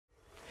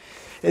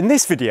In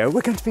this video,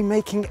 we're going to be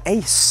making a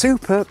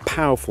super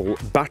powerful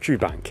battery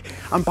bank.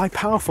 And by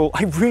powerful,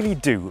 I really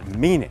do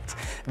mean it.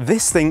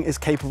 This thing is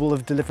capable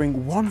of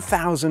delivering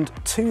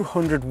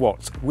 1,200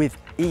 watts with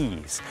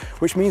ease,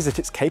 which means that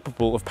it's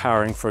capable of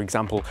powering, for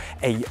example,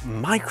 a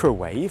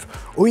microwave,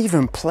 or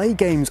even play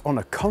games on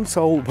a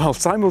console while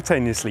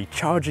simultaneously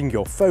charging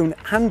your phone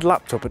and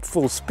laptop at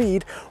full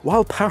speed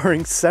while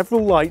powering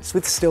several lights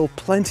with still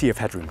plenty of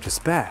headroom to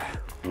spare.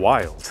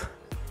 Wild.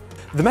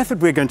 The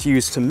method we're going to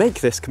use to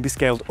make this can be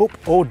scaled up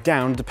or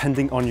down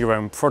depending on your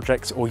own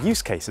projects or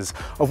use cases,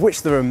 of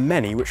which there are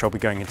many which I'll be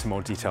going into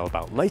more detail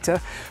about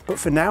later, but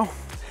for now,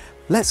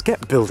 let's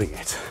get building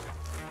it.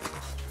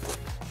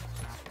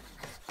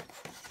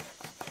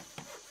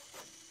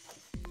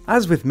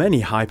 As with many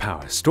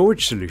high-power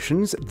storage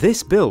solutions,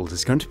 this build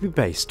is going to be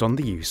based on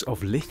the use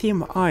of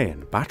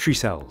lithium-ion battery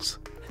cells.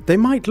 They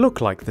might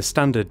look like the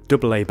standard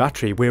AA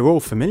battery we're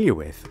all familiar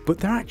with, but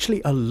they're actually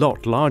a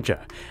lot larger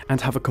and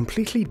have a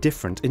completely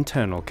different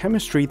internal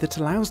chemistry that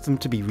allows them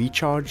to be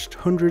recharged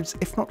hundreds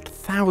if not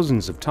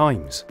thousands of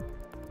times.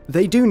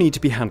 They do need to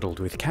be handled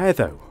with care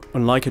though.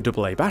 Unlike a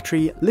AA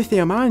battery,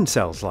 lithium-ion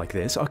cells like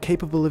this are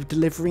capable of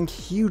delivering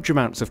huge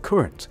amounts of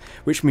current,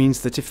 which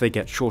means that if they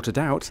get shorted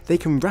out, they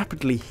can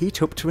rapidly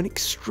heat up to an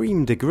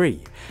extreme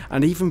degree,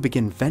 and even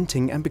begin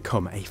venting and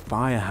become a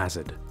fire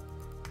hazard.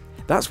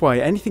 That's why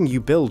anything you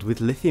build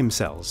with lithium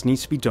cells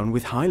needs to be done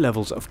with high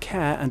levels of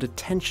care and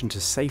attention to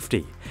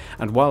safety,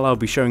 and while I'll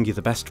be showing you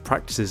the best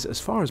practices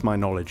as far as my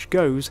knowledge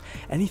goes,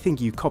 anything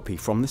you copy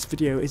from this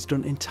video is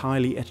done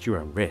entirely at your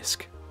own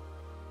risk.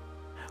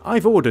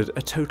 I've ordered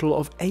a total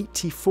of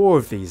 84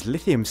 of these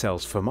lithium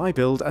cells for my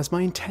build, as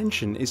my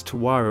intention is to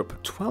wire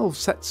up 12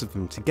 sets of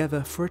them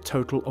together for a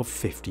total of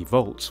 50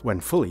 volts when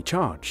fully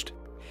charged.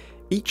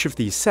 Each of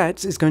these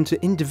sets is going to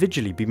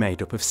individually be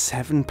made up of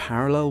 7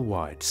 parallel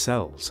wired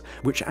cells,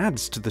 which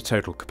adds to the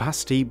total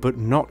capacity but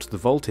not the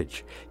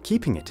voltage,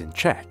 keeping it in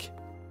check.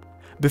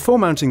 Before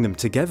mounting them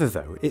together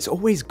though, it's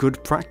always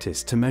good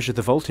practice to measure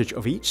the voltage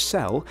of each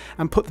cell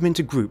and put them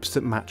into groups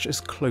that match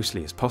as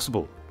closely as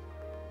possible.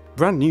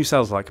 Brand new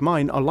cells like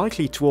mine are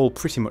likely to all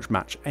pretty much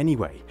match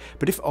anyway,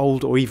 but if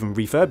old or even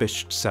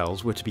refurbished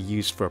cells were to be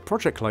used for a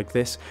project like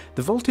this,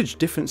 the voltage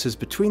differences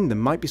between them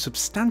might be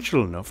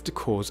substantial enough to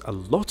cause a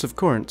lot of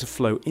current to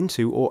flow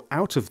into or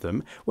out of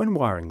them when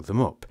wiring them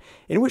up,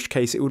 in which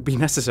case it would be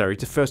necessary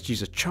to first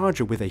use a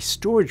charger with a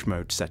storage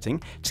mode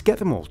setting to get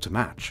them all to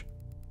match.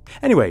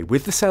 Anyway,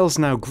 with the cells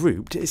now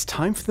grouped, it's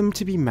time for them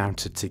to be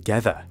mounted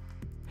together.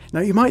 Now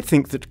you might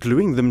think that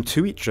gluing them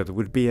to each other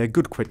would be a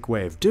good quick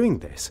way of doing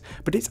this,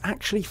 but it's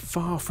actually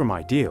far from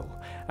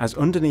ideal, as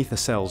underneath a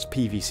cell's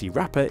PVC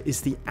wrapper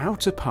is the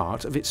outer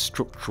part of its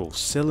structural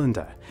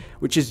cylinder,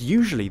 which is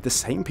usually the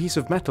same piece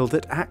of metal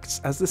that acts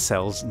as the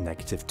cell's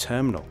negative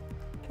terminal.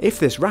 If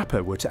this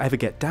wrapper were to ever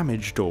get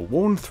damaged or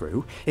worn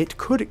through, it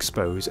could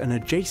expose an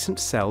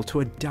adjacent cell to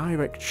a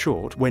direct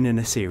short when in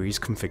a series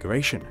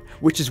configuration,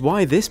 which is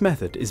why this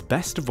method is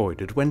best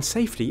avoided when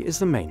safety is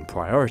the main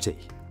priority.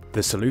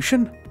 The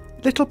solution?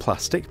 Little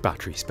plastic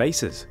battery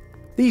spacers.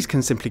 These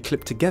can simply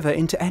clip together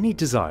into any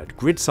desired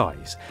grid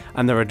size,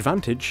 and their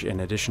advantage, in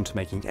addition to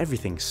making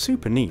everything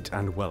super neat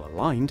and well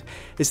aligned,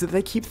 is that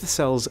they keep the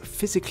cells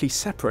physically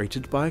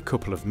separated by a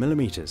couple of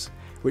millimeters,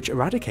 which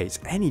eradicates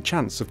any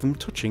chance of them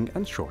touching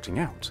and shorting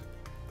out.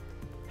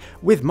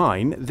 With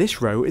mine,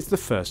 this row is the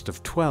first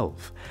of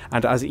 12,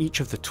 and as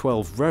each of the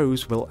 12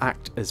 rows will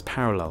act as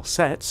parallel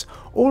sets,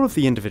 all of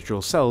the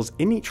individual cells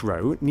in each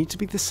row need to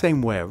be the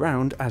same way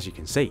around, as you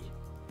can see.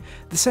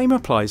 The same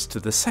applies to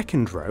the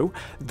second row,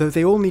 though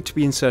they all need to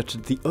be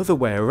inserted the other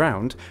way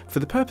around for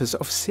the purpose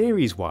of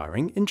series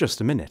wiring in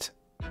just a minute.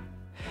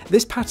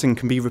 This pattern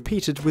can be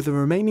repeated with the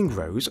remaining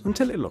rows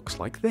until it looks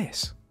like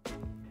this.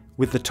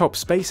 With the top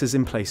spacers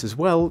in place as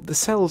well, the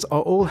cells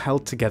are all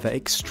held together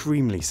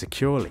extremely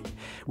securely,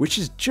 which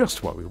is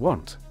just what we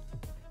want.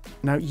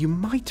 Now you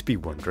might be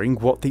wondering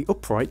what the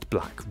upright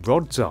black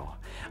rods are,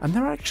 and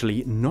they're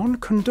actually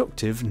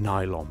non-conductive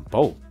nylon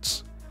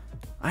bolts.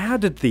 I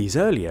added these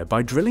earlier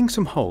by drilling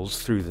some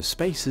holes through the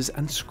spacers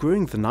and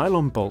screwing the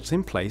nylon bolts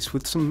in place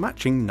with some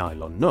matching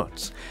nylon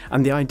nuts,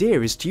 and the idea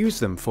is to use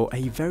them for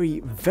a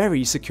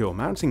very secure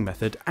mounting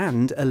method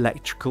and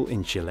electrical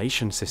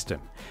insulation system,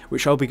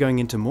 which I'll be going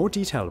into more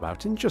detail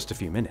about in just a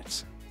few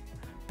minutes.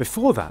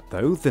 Before that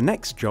though, the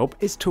next job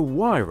is to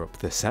wire up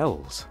the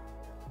cells.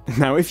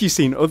 Now if you've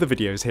seen other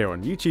videos here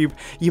on YouTube,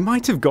 you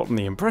might have gotten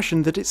the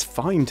impression that it's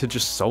fine to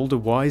just solder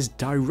wires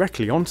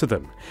directly onto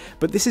them,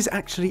 but this is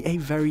actually a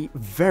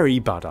very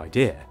bad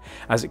idea,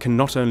 as it can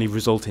not only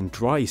result in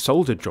dry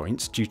solder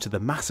joints due to the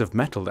mass of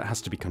metal that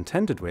has to be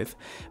contended with,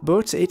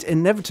 but it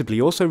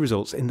inevitably also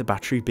results in the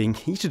battery being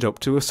heated up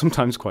to a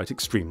sometimes quite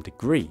extreme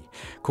degree,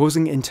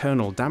 causing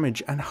internal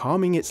damage and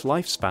harming its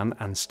lifespan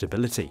and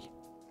stability.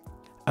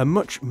 A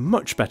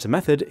much better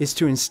method is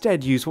to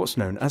instead use what's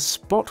known as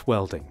spot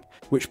welding,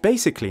 which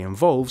basically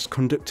involves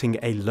conducting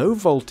a low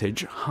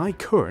voltage, high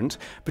current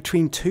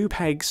between two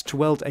pegs to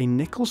weld a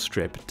nickel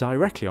strip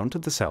directly onto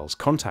the cell's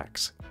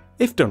contacts.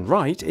 If done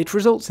right, it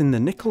results in the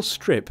nickel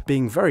strip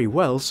being very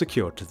well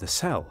secured to the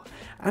cell,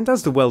 and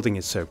as the welding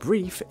is so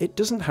brief, it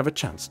doesn't have a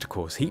chance to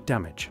cause heat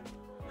damage.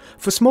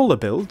 For smaller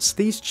builds,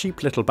 these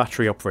cheap little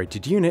battery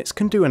operated units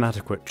can do an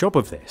adequate job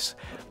of this,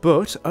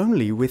 but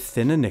only with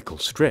thinner nickel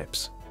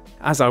strips.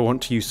 As I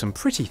want to use some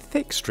pretty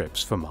thick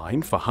strips for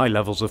mine for high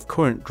levels of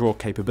current draw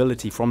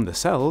capability from the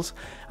cells,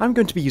 I'm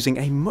going to be using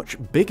a much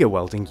bigger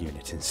welding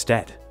unit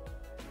instead.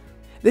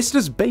 This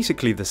does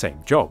basically the same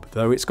job,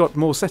 though it's got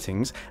more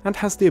settings and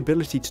has the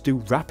ability to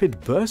do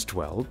rapid burst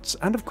welds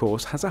and of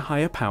course has a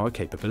higher power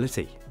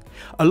capability.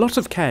 A lot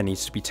of care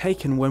needs to be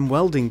taken when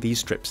welding these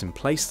strips in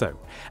place though,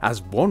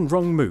 as one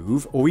wrong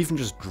move or even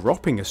just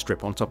dropping a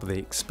strip on top of the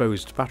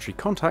exposed battery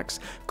contacts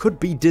could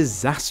be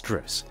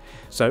disastrous.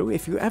 So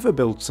if you ever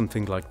build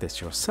something like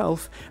this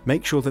yourself,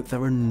 make sure that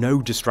there are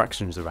no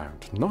distractions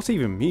around, not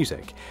even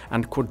music,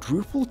 and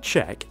quadruple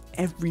check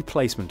every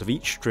placement of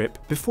each strip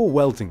before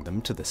welding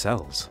them to the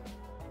cells.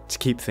 To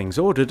keep things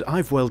ordered,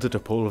 I've welded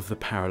up all of the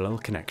parallel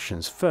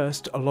connections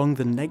first along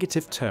the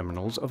negative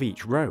terminals of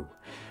each row,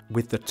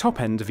 with the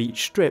top end of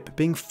each strip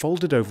being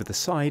folded over the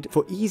side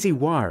for easy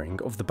wiring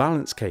of the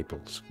balance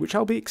cables, which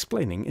I'll be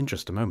explaining in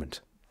just a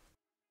moment.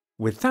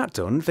 With that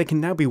done, they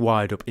can now be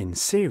wired up in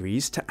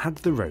series to add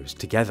the rows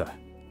together.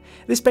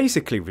 This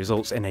basically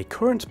results in a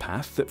current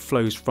path that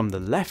flows from the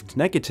left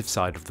negative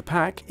side of the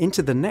pack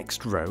into the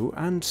next row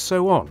and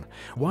so on,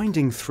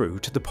 winding through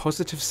to the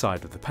positive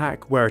side of the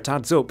pack where it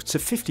adds up to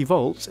 50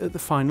 volts at the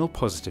final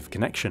positive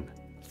connection.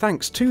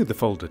 Thanks to the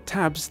folded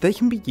tabs, they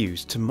can be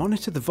used to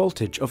monitor the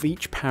voltage of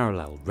each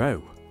parallel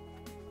row.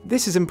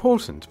 This is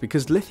important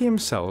because lithium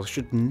cells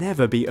should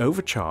never be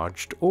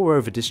overcharged or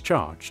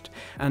over-discharged,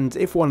 and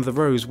if one of the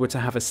rows were to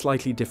have a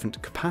slightly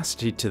different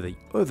capacity to the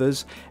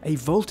others, a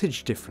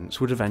voltage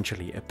difference would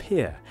eventually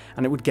appear,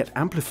 and it would get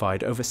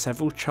amplified over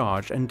several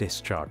charge and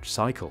discharge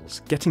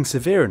cycles, getting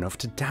severe enough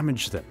to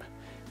damage them.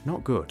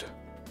 Not good.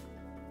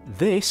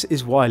 This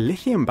is why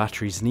lithium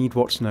batteries need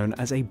what's known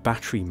as a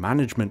battery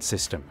management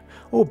system,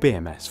 or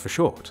BMS for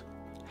short.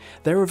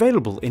 They're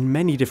available in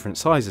many different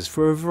sizes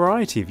for a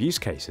variety of use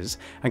cases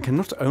and can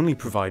not only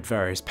provide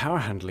various power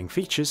handling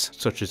features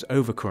such as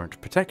overcurrent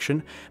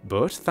protection,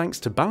 but thanks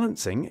to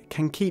balancing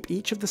can keep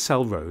each of the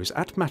cell rows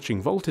at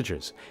matching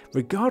voltages,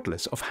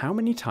 regardless of how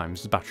many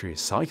times the battery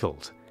is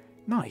cycled.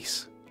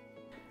 Nice.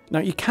 Now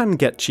you can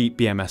get cheap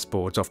BMS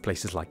boards off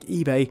places like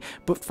eBay,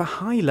 but for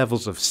high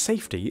levels of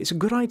safety it's a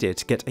good idea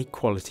to get a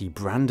quality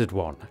branded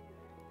one.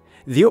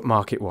 The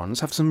upmarket ones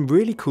have some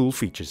really cool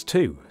features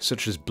too,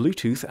 such as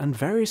Bluetooth and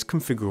various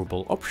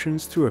configurable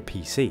options through a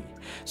PC,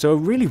 so are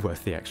really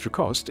worth the extra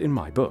cost in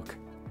my book.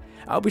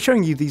 I'll be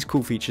showing you these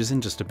cool features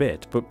in just a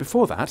bit, but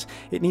before that,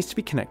 it needs to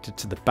be connected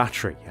to the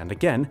battery, and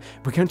again,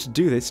 we're going to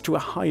do this to a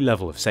high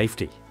level of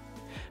safety.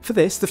 For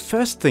this, the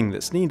first thing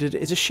that's needed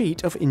is a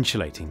sheet of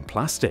insulating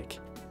plastic.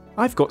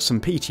 I've got some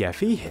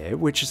PTFE here,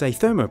 which is a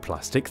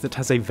thermoplastic that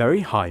has a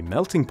very high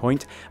melting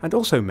point and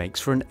also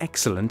makes for an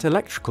excellent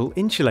electrical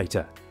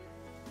insulator.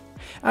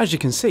 As you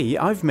can see,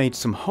 I've made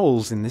some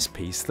holes in this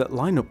piece that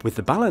line up with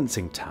the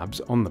balancing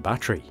tabs on the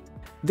battery.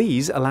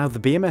 These allow the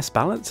BMS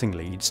balancing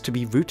leads to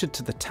be routed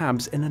to the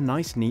tabs in a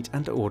nice, neat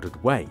and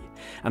ordered way,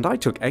 and I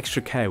took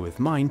extra care with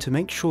mine to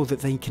make sure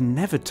that they can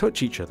never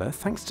touch each other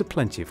thanks to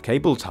plenty of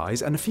cable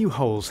ties and a few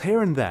holes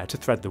here and there to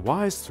thread the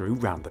wires through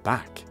round the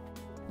back.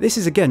 This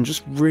is again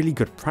just really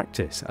good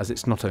practice, as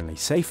it's not only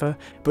safer,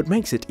 but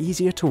makes it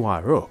easier to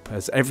wire up,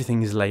 as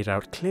everything is laid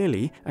out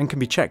clearly and can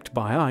be checked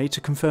by eye to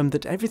confirm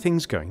that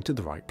everything's going to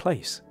the right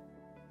place.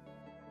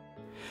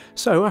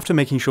 So after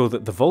making sure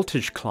that the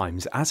voltage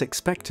climbs as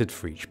expected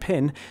for each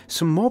pin,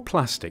 some more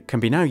plastic can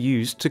be now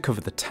used to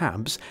cover the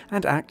tabs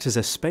and act as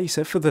a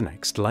spacer for the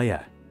next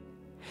layer.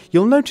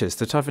 You'll notice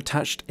that I've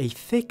attached a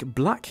thick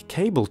black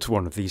cable to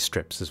one of these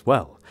strips as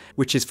well,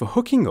 which is for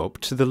hooking up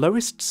to the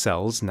lowest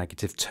cell's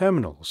negative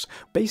terminals,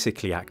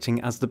 basically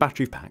acting as the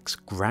battery pack's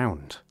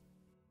ground.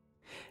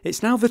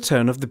 It's now the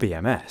turn of the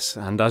BMS,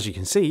 and as you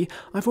can see,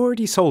 I've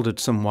already soldered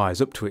some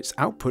wires up to its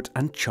output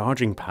and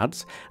charging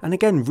pads, and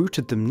again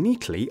routed them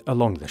neatly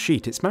along the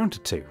sheet it's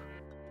mounted to.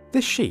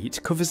 This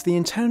sheet covers the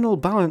internal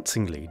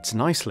balancing leads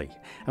nicely,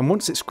 and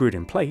once it's screwed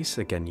in place,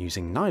 again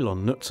using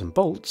nylon nuts and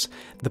bolts,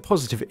 the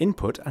positive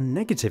input and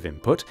negative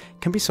input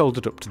can be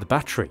soldered up to the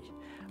battery,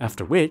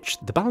 after which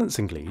the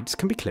balancing leads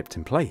can be clipped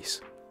in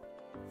place.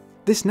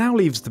 This now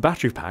leaves the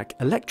battery pack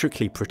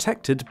electrically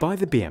protected by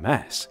the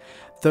BMS,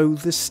 though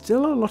there's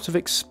still a lot of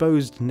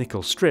exposed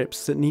nickel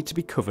strips that need to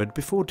be covered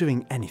before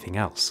doing anything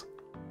else.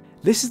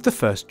 This is the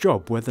first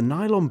job where the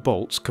nylon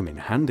bolts come in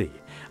handy,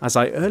 as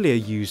I earlier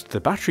used the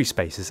battery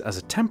spacers as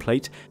a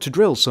template to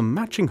drill some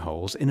matching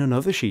holes in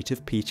another sheet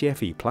of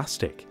PTFE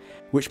plastic,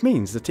 which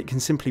means that it can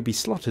simply be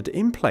slotted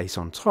in place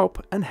on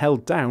top and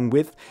held down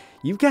with,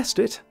 you guessed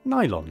it,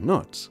 nylon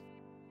nuts.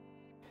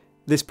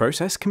 This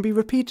process can be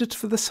repeated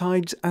for the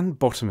sides and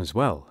bottom as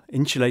well,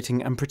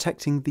 insulating and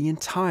protecting the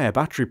entire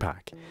battery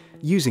pack,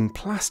 using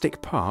plastic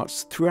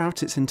parts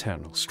throughout its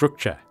internal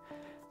structure.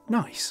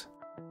 Nice.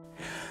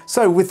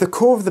 So with the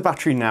core of the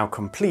battery now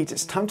complete,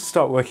 it's time to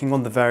start working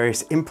on the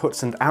various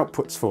inputs and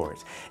outputs for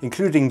it,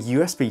 including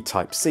USB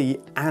Type-C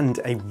and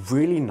a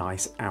really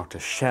nice outer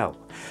shell.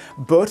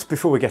 But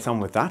before we get on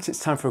with that, it's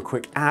time for a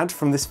quick ad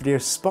from this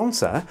video's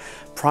sponsor,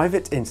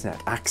 Private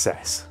Internet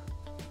Access.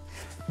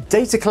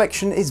 Data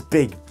collection is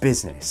big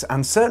business,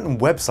 and certain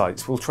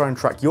websites will try and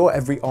track your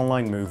every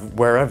online move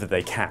wherever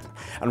they can.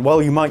 And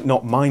while you might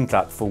not mind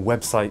that for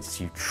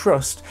websites you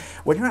trust,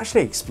 when you're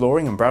actually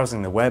exploring and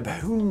browsing the web,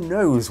 who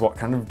knows what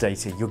kind of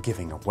data you're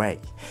giving away?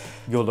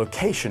 Your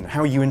location,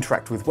 how you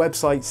interact with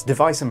websites,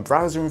 device and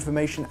browser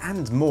information,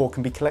 and more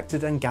can be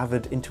collected and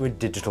gathered into a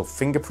digital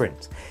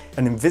fingerprint.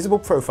 An invisible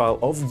profile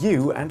of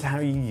you and how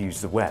you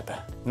use the web.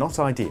 Not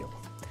ideal.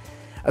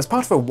 As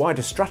part of a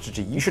wider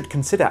strategy, you should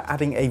consider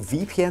adding a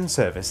VPN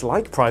service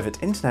like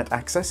Private Internet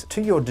Access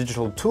to your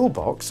digital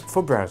toolbox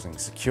for browsing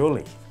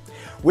securely.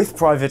 With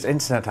Private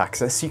Internet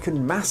Access, you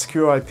can mask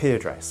your IP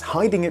address,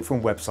 hiding it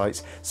from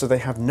websites so they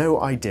have no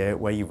idea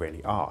where you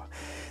really are.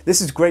 This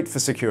is great for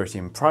security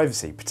and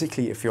privacy,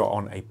 particularly if you're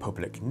on a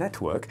public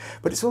network,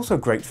 but it's also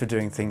great for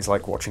doing things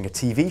like watching a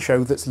TV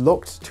show that's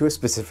locked to a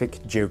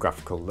specific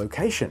geographical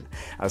location,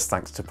 as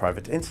thanks to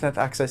Private Internet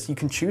Access you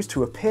can choose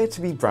to appear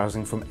to be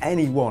browsing from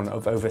any one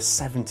of over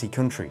 70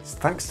 countries,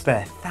 thanks to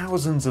their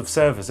thousands of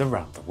servers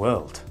around the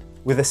world.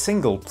 With a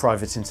single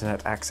Private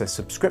Internet Access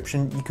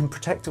subscription, you can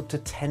protect up to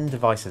 10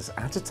 devices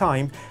at a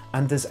time,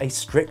 and there's a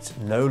strict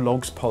no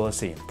logs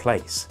policy in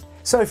place.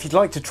 So if you'd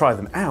like to try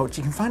them out,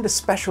 you can find a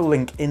special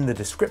link in the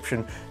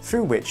description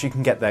through which you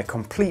can get their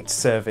complete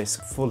service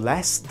for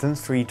less than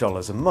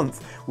 $3 a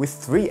month, with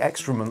 3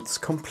 extra months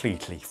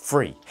completely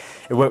free.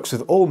 It works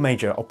with all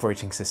major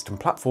operating system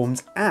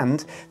platforms,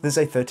 and there's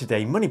a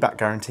 30-day money-back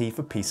guarantee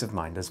for peace of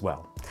mind as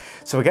well.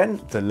 So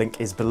again, the link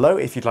is below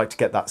if you'd like to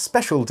get that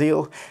special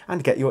deal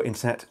and get your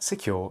internet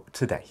secure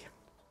today.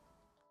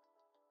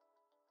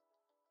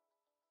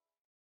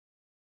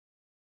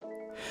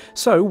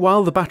 So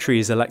while the battery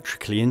is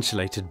electrically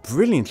insulated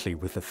brilliantly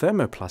with the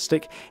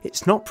thermoplastic,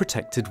 it's not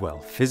protected well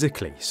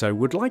physically, so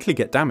would likely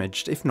get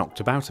damaged if knocked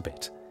about a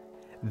bit.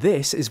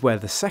 This is where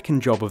the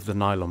second job of the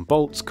nylon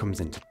bolts comes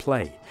into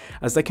play,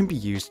 as they can be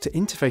used to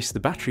interface the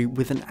battery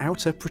with an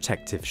outer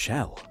protective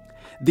shell.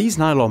 These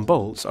nylon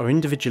bolts are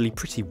individually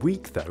pretty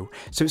weak though,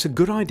 so it's a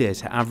good idea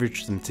to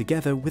average them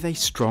together with a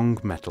strong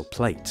metal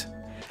plate.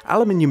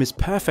 Aluminium is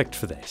perfect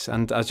for this,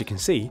 and as you can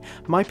see,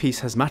 my piece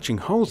has matching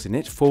holes in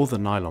it for the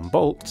nylon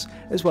bolts,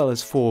 as well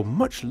as 4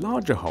 much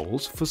larger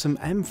holes for some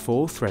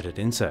M4 threaded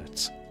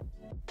inserts.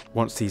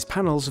 Once these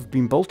panels have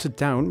been bolted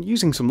down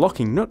using some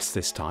locking nuts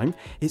this time,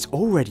 it's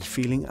already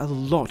feeling a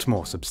lot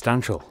more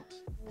substantial.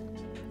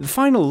 The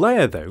final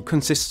layer though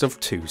consists of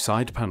 2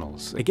 side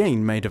panels,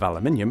 again made of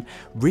aluminium,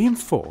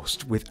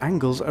 reinforced with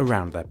angles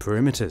around their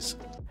perimeters.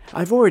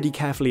 I've already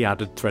carefully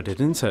added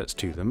threaded inserts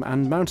to them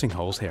and mounting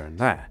holes here and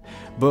there,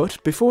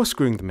 but before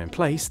screwing them in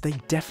place they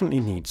definitely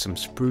need some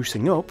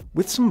sprucing up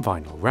with some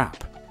vinyl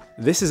wrap.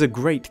 This is a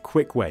great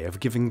quick way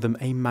of giving them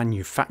a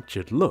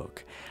manufactured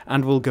look,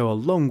 and will go a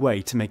long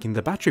way to making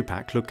the battery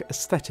pack look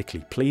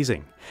aesthetically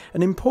pleasing,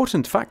 an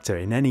important factor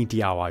in any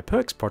DIY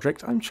perks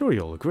project, I'm sure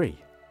you'll agree.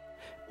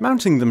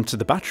 Mounting them to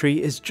the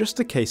battery is just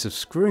a case of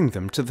screwing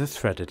them to the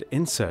threaded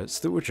inserts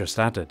that were just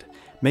added,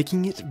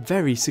 making it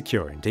very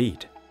secure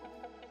indeed.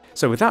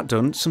 So with that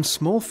done, some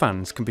small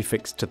fans can be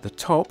fixed to the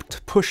top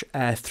to push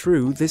air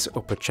through this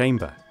upper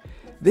chamber.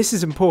 This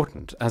is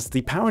important as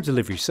the power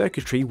delivery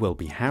circuitry will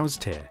be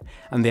housed here,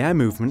 and the air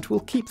movement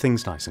will keep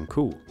things nice and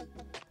cool.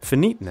 For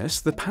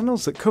neatness, the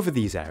panels that cover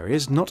these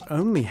areas not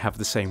only have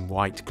the same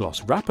white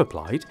gloss wrap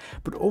applied,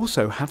 but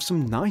also have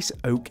some nice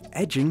oak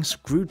edging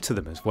screwed to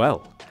them as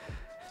well.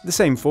 The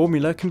same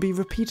formula can be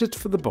repeated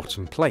for the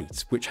bottom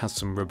plate, which has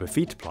some rubber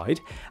feet applied,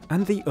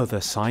 and the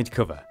other side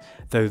cover,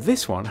 though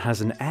this one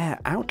has an air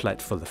outlet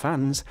for the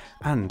fans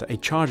and a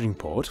charging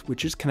port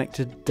which is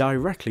connected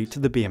directly to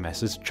the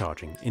BMS's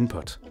charging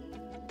input.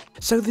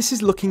 So this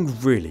is looking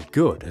really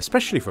good,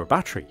 especially for a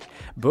battery,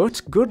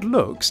 but good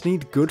looks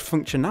need good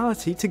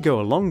functionality to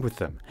go along with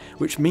them,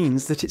 which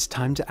means that it's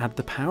time to add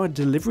the power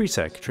delivery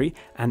circuitry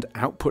and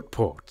output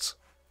ports.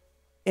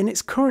 In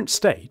its current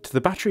state, the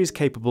battery is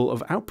capable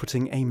of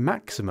outputting a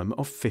maximum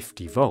of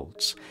 50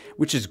 volts,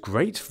 which is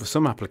great for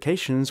some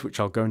applications which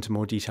I'll go into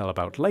more detail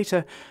about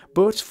later,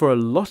 but for a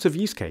lot of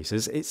use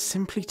cases it's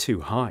simply too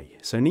high,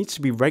 so needs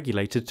to be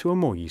regulated to a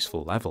more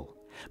useful level.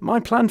 My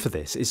plan for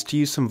this is to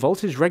use some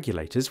voltage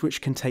regulators which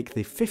can take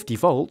the 50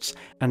 volts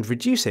and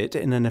reduce it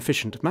in an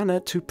efficient manner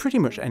to pretty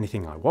much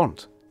anything I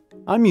want.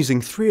 I'm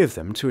using 3 of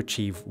them to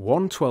achieve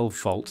one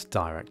 12 volt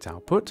direct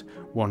output,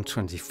 one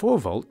 24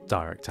 volt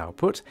direct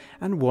output,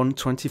 and one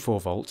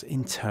 24 volt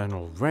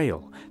internal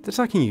rail that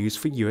I can use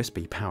for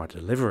USB power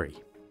delivery.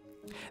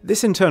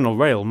 This internal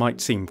rail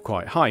might seem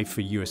quite high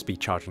for USB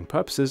charging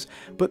purposes,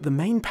 but the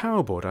main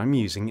power board I'm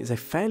using is a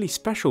fairly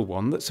special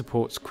one that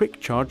supports Quick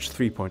Charge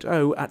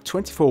 3.0 at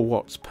 24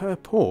 watts per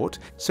port,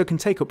 so can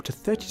take up to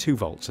 32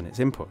 volts in its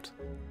input.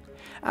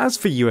 As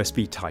for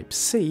USB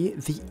Type-C,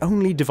 the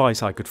only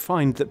device I could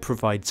find that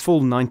provides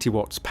full 90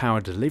 watts power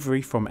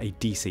delivery from a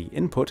DC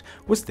input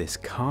was this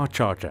car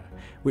charger,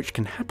 which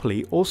can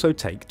happily also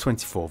take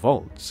 24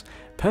 volts,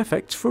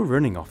 perfect for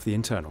running off the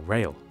internal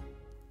rail.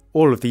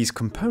 All of these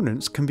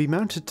components can be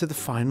mounted to the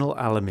final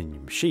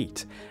aluminium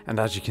sheet, and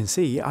as you can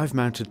see, I've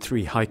mounted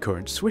 3 high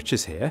current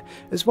switches here,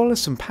 as well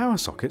as some power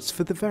sockets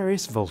for the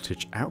various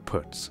voltage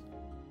outputs.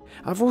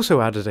 I've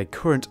also added a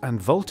current and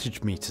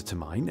voltage meter to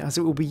mine, as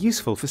it will be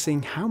useful for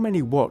seeing how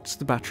many watts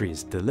the battery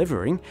is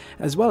delivering,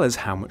 as well as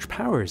how much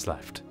power is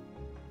left.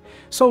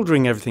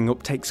 Soldering everything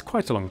up takes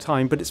quite a long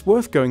time, but it's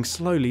worth going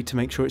slowly to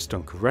make sure it's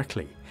done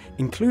correctly,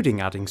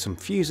 including adding some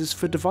fuses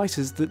for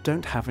devices that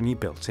don't have any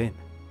built in.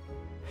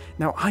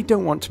 Now, I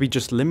don't want to be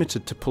just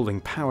limited to pulling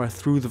power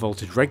through the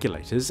voltage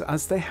regulators,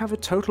 as they have a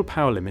total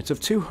power limit of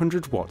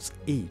 200 watts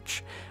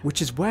each,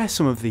 which is where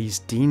some of these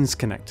Dean's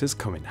connectors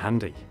come in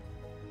handy.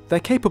 They're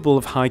capable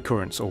of high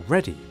currents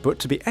already, but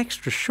to be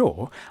extra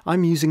sure,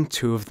 I'm using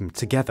 2 of them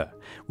together,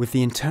 with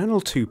the internal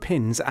 2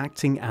 pins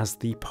acting as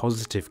the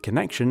positive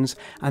connections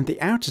and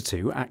the outer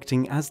 2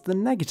 acting as the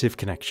negative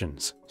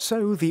connections.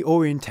 So the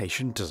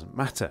orientation doesn't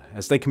matter,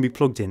 as they can be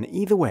plugged in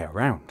either way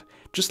around,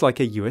 just like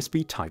a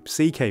USB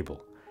Type-C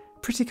cable.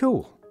 Pretty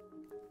cool.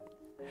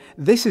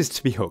 This is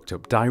to be hooked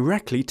up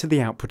directly to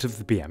the output of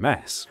the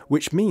BMS,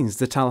 which means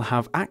that I'll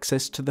have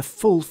access to the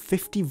full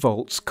 50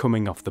 volts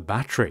coming off the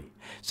battery,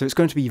 so it's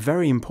going to be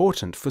very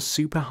important for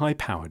super high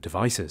power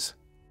devices.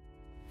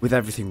 With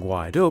everything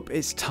wired up,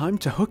 it's time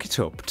to hook it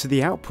up to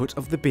the output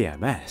of the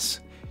BMS,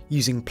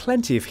 using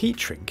plenty of heat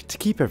shrink to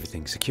keep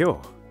everything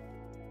secure.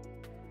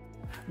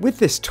 With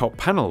this top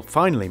panel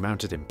finally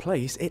mounted in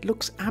place, it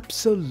looks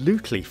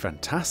absolutely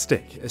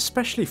fantastic,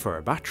 especially for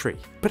a battery.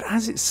 But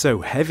as it's so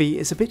heavy,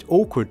 it's a bit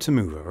awkward to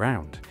move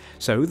around,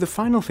 so the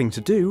final thing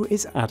to do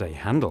is add a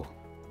handle.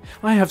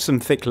 I have some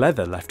thick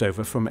leather left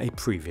over from a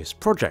previous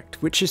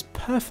project, which is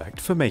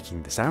perfect for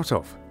making this out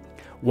of.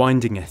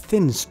 Winding a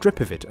thin strip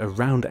of it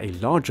around a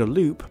larger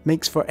loop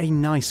makes for a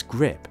nice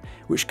grip,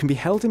 which can be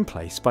held in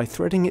place by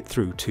threading it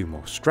through 2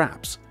 more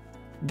straps.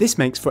 This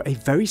makes for a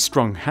very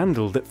strong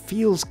handle that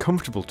feels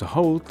comfortable to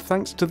hold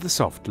thanks to the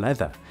soft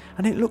leather,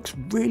 and it looks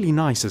really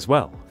nice as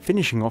well,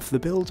 finishing off the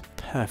build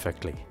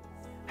perfectly.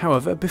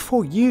 However,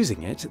 before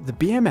using it, the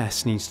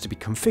BMS needs to be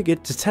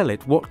configured to tell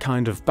it what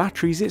kind of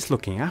batteries it's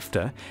looking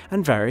after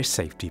and various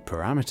safety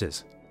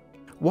parameters.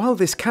 While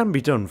this can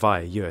be done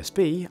via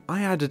USB,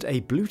 I added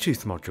a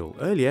Bluetooth module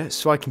earlier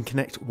so I can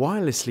connect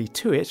wirelessly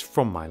to it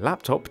from my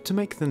laptop to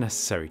make the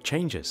necessary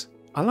changes.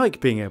 I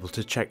like being able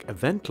to check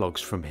event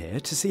logs from here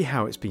to see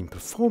how it's been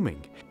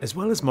performing, as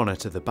well as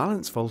monitor the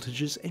balance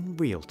voltages in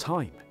real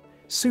time.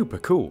 Super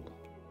cool.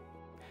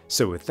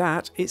 So with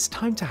that, it's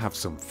time to have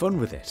some fun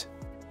with it.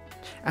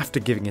 After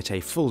giving it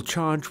a full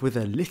charge with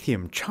a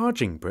lithium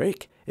charging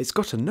brick, it's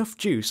got enough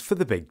juice for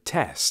the big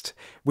test,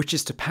 which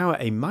is to power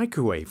a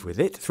microwave with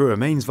it through a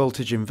mains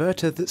voltage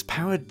inverter that's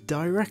powered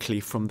directly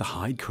from the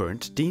high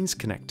current Dean's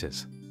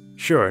connectors.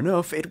 Sure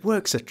enough, it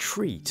works a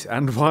treat,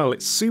 and while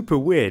it's super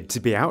weird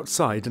to be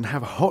outside and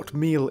have a hot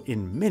meal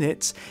in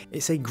minutes,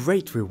 it's a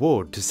great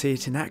reward to see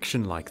it in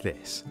action like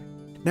this.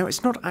 Now,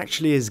 it's not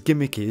actually as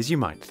gimmicky as you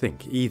might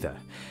think either.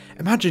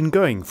 Imagine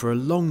going for a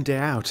long day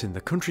out in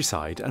the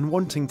countryside and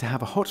wanting to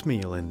have a hot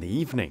meal in the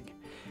evening.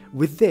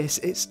 With this,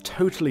 it's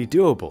totally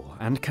doable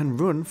and can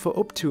run for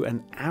up to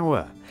an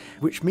hour,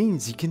 which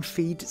means you can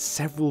feed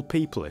several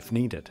people if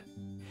needed.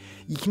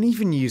 You can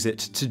even use it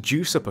to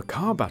juice up a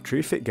car battery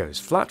if it goes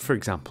flat, for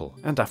example,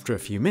 and after a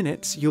few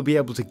minutes you'll be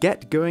able to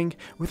get going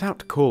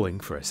without calling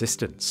for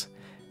assistance.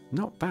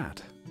 Not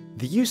bad.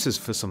 The uses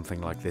for something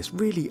like this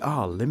really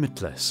are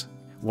limitless.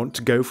 Want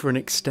to go for an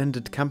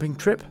extended camping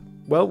trip?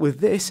 Well, with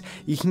this,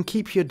 you can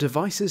keep your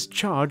devices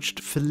charged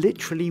for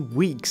literally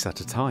weeks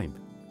at a time.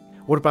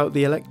 What about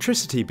the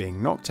electricity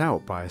being knocked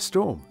out by a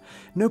storm?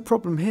 No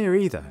problem here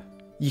either.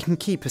 You can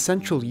keep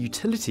essential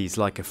utilities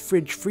like a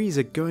fridge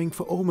freezer going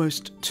for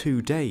almost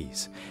 2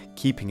 days,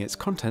 keeping its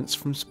contents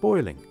from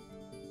spoiling.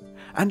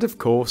 And of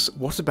course,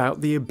 what about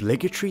the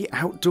obligatory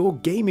outdoor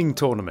gaming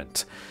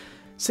tournament?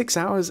 6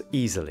 hours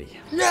easily.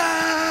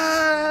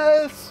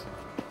 Yes!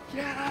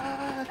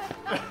 Yes!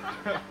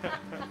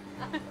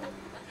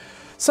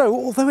 So,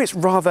 although it's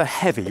rather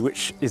heavy,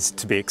 which is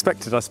to be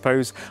expected I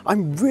suppose,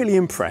 I'm really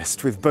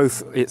impressed with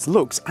both its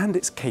looks and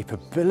its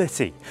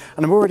capability.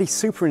 And I'm already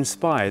super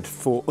inspired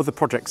for other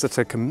projects that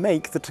I can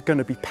make that are going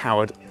to be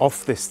powered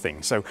off this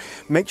thing. So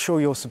make sure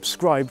you're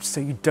subscribed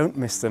so you don't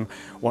miss them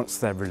once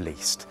they're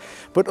released.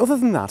 But other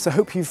than that, I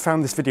hope you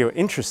found this video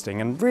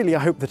interesting, and really I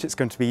hope that it's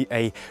going to be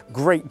a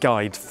great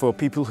guide for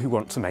people who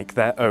want to make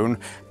their own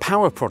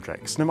power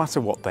projects, no matter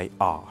what they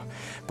are.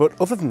 But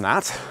other than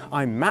that,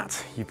 I'm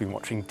Matt, you've been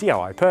watching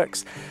DIY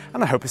Perks,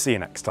 and I hope I see you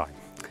next time.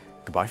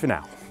 Goodbye for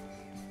now.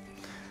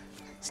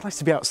 It's nice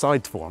to be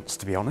outside for once,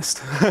 to be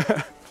honest.